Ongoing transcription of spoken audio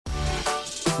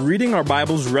Reading our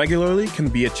Bibles regularly can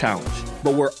be a challenge,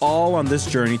 but we're all on this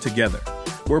journey together.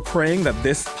 We're praying that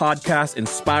this podcast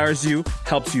inspires you,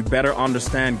 helps you better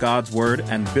understand God's Word,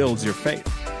 and builds your faith.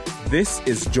 This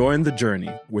is Join the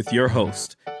Journey with your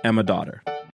host, Emma Dotter.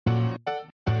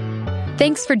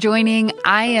 Thanks for joining.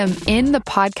 I am in the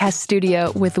podcast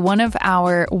studio with one of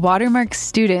our Watermark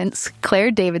students,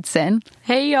 Claire Davidson.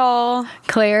 Hey, y'all.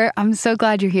 Claire, I'm so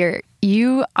glad you're here.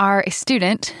 You are a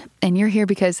student, and you're here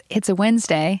because it's a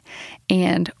Wednesday,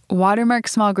 and Watermark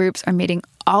small groups are meeting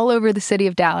all over the city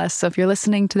of Dallas. So if you're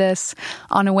listening to this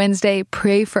on a Wednesday,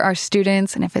 pray for our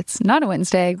students. And if it's not a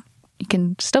Wednesday, you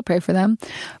can still pray for them.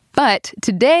 But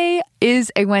today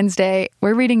is a Wednesday.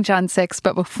 We're reading John 6.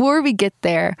 But before we get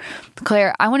there,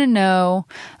 Claire, I want to know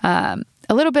a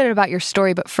little bit about your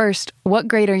story. But first, what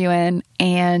grade are you in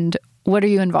and what are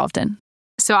you involved in?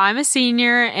 So I'm a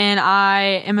senior and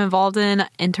I am involved in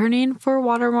interning for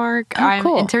Watermark. I'm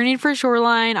cool. interning for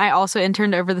Shoreline. I also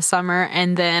interned over the summer,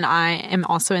 and then I am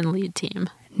also in lead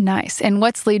team. Nice. And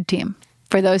what's lead team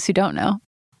for those who don't know?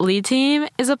 Lead team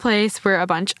is a place where a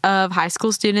bunch of high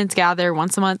school students gather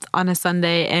once a month on a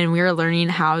Sunday, and we are learning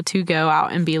how to go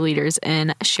out and be leaders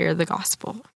and share the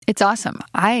gospel. It's awesome.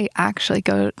 I actually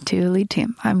go to lead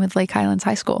team. I'm with Lake Highlands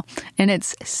High School, and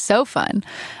it's so fun.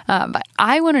 But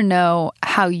I want to know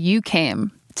how you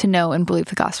came to know and believe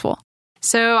the gospel.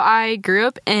 So I grew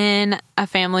up in a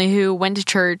family who went to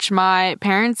church. My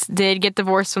parents did get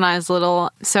divorced when I was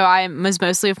little, so I was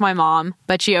mostly with my mom,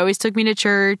 but she always took me to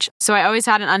church. So I always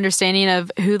had an understanding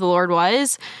of who the Lord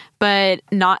was, but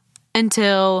not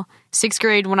until 6th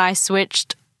grade when I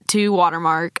switched to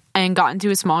Watermark and got into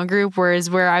a small group,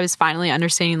 where I was finally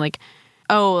understanding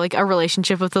a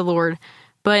relationship with the Lord.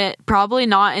 But probably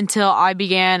not until I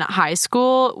began high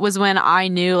school was when I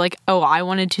knew I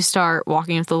wanted to start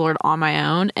walking with the Lord on my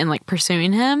own and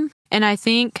pursuing him. And I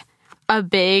think a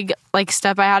big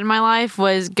step I had in my life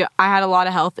was I had a lot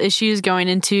of health issues going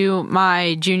into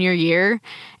my junior year,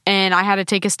 and I had to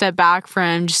take a step back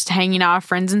from just hanging out with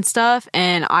friends and stuff.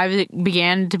 And I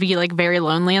began to be very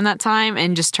lonely in that time,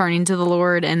 and just turning to the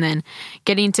Lord, and then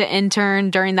getting to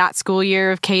intern during that school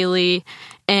year of Kaylee.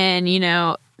 And,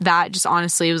 that just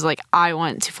honestly was I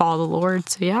want to follow the Lord.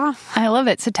 So, yeah. I love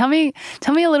it. So tell me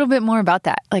a little bit more about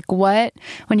that.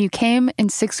 When you came in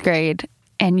 6th grade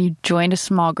and you joined a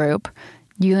small group,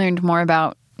 you learned more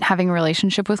about having a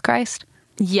relationship with Christ?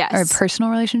 Yes. Or a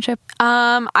personal relationship?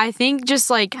 I think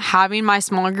just having my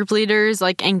small group leaders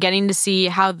and getting to see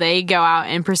how they go out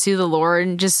and pursue the Lord,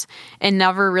 and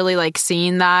never really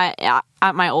seeing that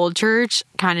at my old church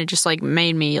kind of just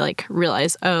made me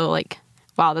realize,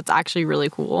 wow, that's actually really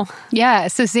cool. Yeah.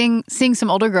 So seeing some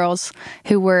older girls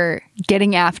who were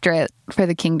getting after it for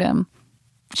the kingdom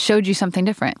showed you something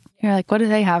different. You're like, what do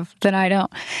they have that I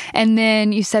don't? And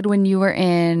then you said when you were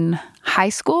in high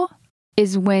school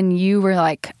is when you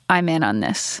were I'm in on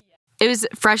this. It was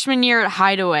freshman year at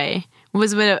Hideaway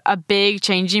was a big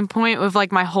changing point with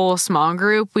my whole small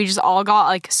group. We just all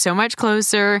got so much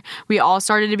closer. We all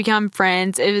started to become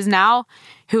friends. It was now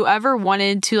whoever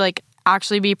wanted to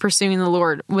actually be pursuing the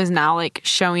Lord was now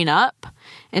showing up.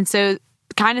 And so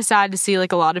kind of sad to see a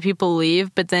lot of people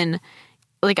leave, but then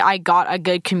I got a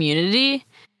good community.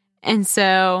 And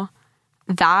so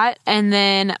that, and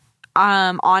then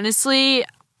honestly,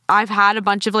 I've had a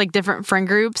bunch of different friend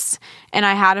groups, and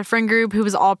I had a friend group who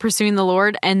was all pursuing the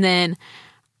Lord, and then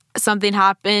something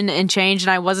happened and changed,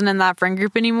 and I wasn't in that friend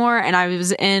group anymore, and I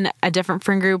was in a different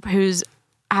friend group who's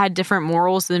had different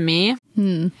morals than me.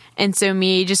 And so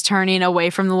me just turning away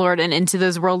from the Lord and into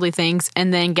those worldly things,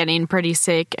 and then getting pretty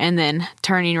sick, and then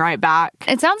turning right back.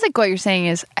 It sounds like what you're saying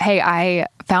is, hey, I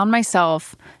found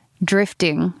myself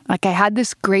drifting. I had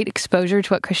this great exposure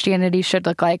to what Christianity should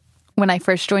look like when I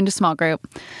first joined a small group.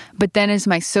 But then as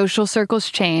my social circles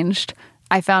changed,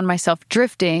 I found myself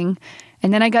drifting,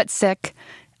 and then I got sick,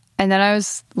 and then I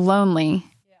was lonely,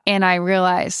 and I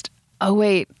realized, oh,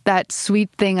 wait, that sweet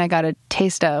thing I got a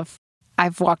taste of,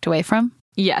 I've walked away from?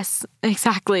 Yes,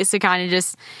 exactly. So kind of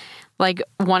just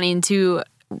wanting to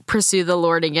pursue the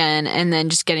Lord again, and then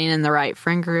just getting in the right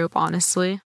friend group,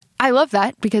 honestly. I love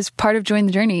that, because part of Join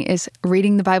the Journey is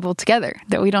reading the Bible together,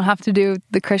 that we don't have to do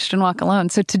the Christian walk alone.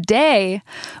 So today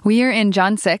we are in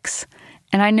John 6,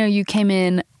 and I know you came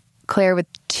in, Claire, with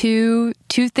two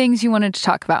things you wanted to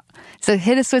talk about. So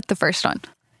hit us with the first one.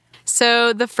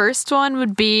 So the first one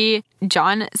would be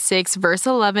John 6, verse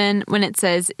 11, when it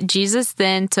says, Jesus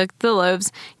then took the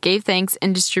loaves, gave thanks,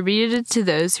 and distributed it to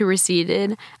those who received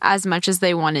it as much as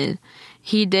they wanted.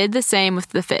 He did the same with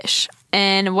the fish.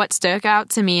 And what stuck out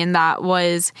to me in that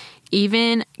was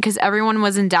even because everyone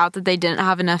was in doubt that they didn't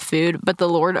have enough food, but the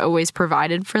Lord always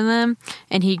provided for them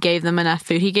and he gave them enough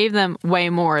food. He gave them way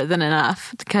more than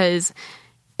enough, because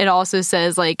it also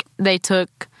says like they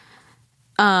took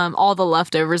all the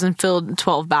leftovers and filled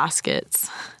 12 baskets.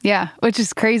 Yeah, which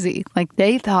is crazy. Like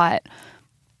they thought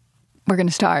we're going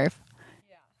to starve.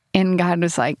 Yeah. And God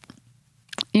was like,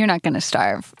 you're not going to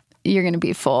starve. You're going to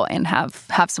be full and have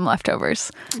some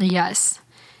leftovers. Yes.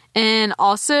 And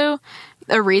also,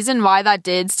 a reason why that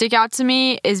did stick out to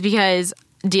me is because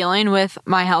dealing with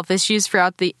my health issues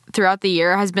throughout the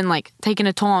year has been like taking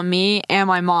a toll on me and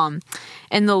my mom.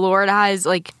 And the Lord has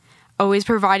like always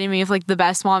provided me with like the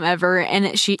best mom ever. And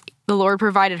the Lord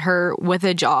provided her with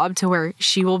a job to where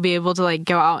she will be able to like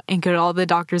go out and go to all the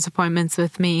doctor's appointments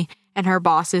with me. And her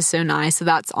boss is so nice. So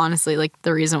that's honestly like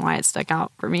the reason why it stuck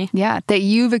out for me. Yeah, that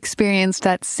you've experienced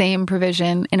that same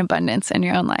provision in abundance in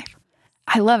your own life.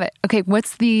 I love it. Okay,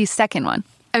 what's the second one?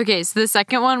 Okay, so the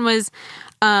second one was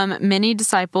many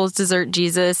disciples desert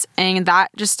Jesus. And that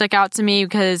just stuck out to me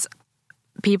because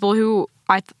people who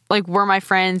were my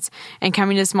friends and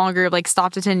coming to a small group like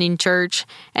stopped attending church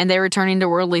and they were turning to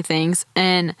worldly things.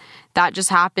 And that just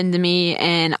happened to me,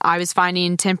 and I was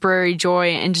finding temporary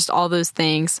joy and just all those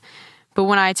things. But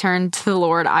when I turned to the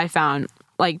Lord, I found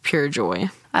like pure joy.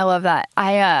 I love that.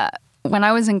 When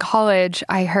I was in college,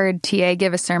 I heard TA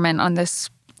give a sermon on this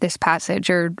passage,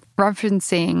 or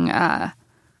referencing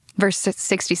verse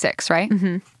 66, right?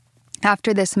 Mm-hmm.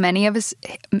 After this, many of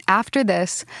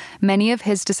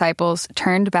his disciples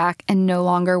turned back and no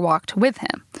longer walked with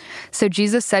him. So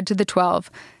Jesus said to the 12,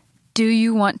 "Do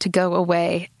you want to go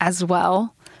away as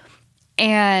well?"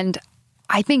 And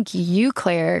I think you,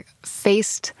 Claire,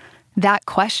 faced that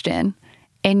question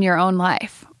in your own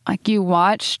life. Like you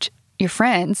watched your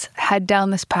friends head down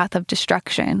this path of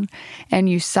destruction and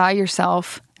you saw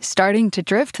yourself starting to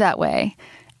drift that way.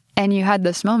 And you had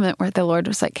this moment where the Lord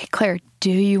was like, "Hey, Claire, do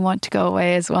you want to go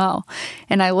away as well?"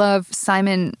 And I love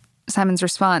Simon's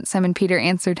response. Simon Peter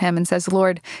answered him and says,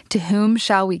 "Lord, to whom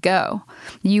shall we go?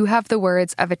 You have the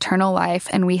words of eternal life,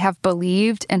 and we have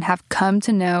believed and have come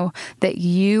to know that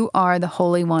you are the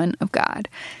Holy One of God."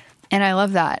 And I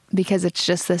love that because it's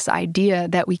just this idea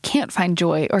that we can't find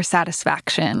joy or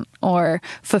satisfaction or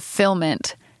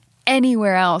fulfillment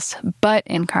anywhere else but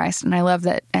in Christ. And I love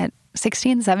that at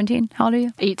 16, 17, how old are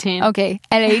you? 18. Okay,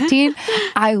 at 18,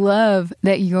 I love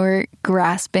that you're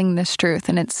grasping this truth,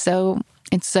 and it's so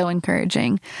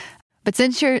encouraging. But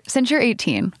since you're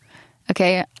 18,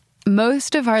 okay,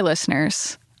 most of our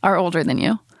listeners are older than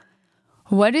you.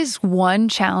 What is one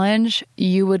challenge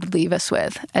you would leave us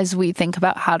with as we think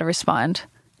about how to respond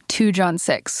to John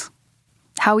 6?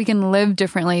 How we can live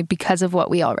differently because of what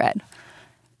we all read?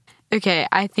 Okay,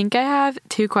 I think I have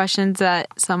two questions that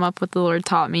sum up what the Lord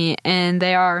taught me, and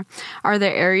they are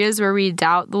there areas where we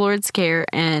doubt the Lord's care,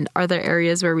 and are there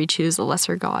areas where we choose a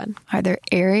lesser God? Are there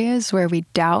areas where we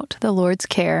doubt the Lord's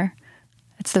care?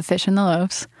 It's the fish and the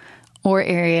loaves. Or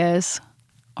areas,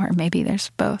 or maybe there's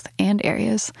both, and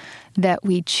areas that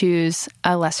we choose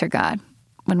a lesser God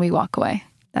when we walk away.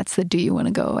 That's the do you want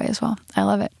to go away as well. I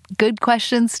love it. Good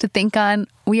questions to think on.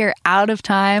 We are out of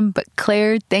time, but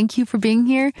Claire, thank you for being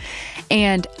here.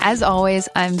 And as always,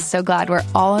 I'm so glad we're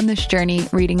all on this journey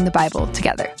reading the Bible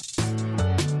together.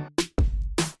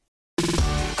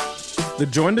 The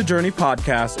Join the Journey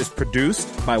podcast is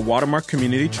produced by Watermark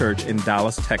Community Church in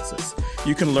Dallas, Texas.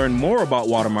 You can learn more about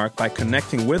Watermark by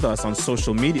connecting with us on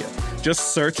social media.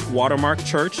 Just search Watermark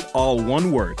Church, all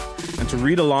one word. And to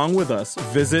read along with us,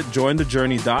 visit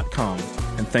jointhejourney.com.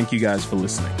 And thank you guys for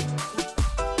listening.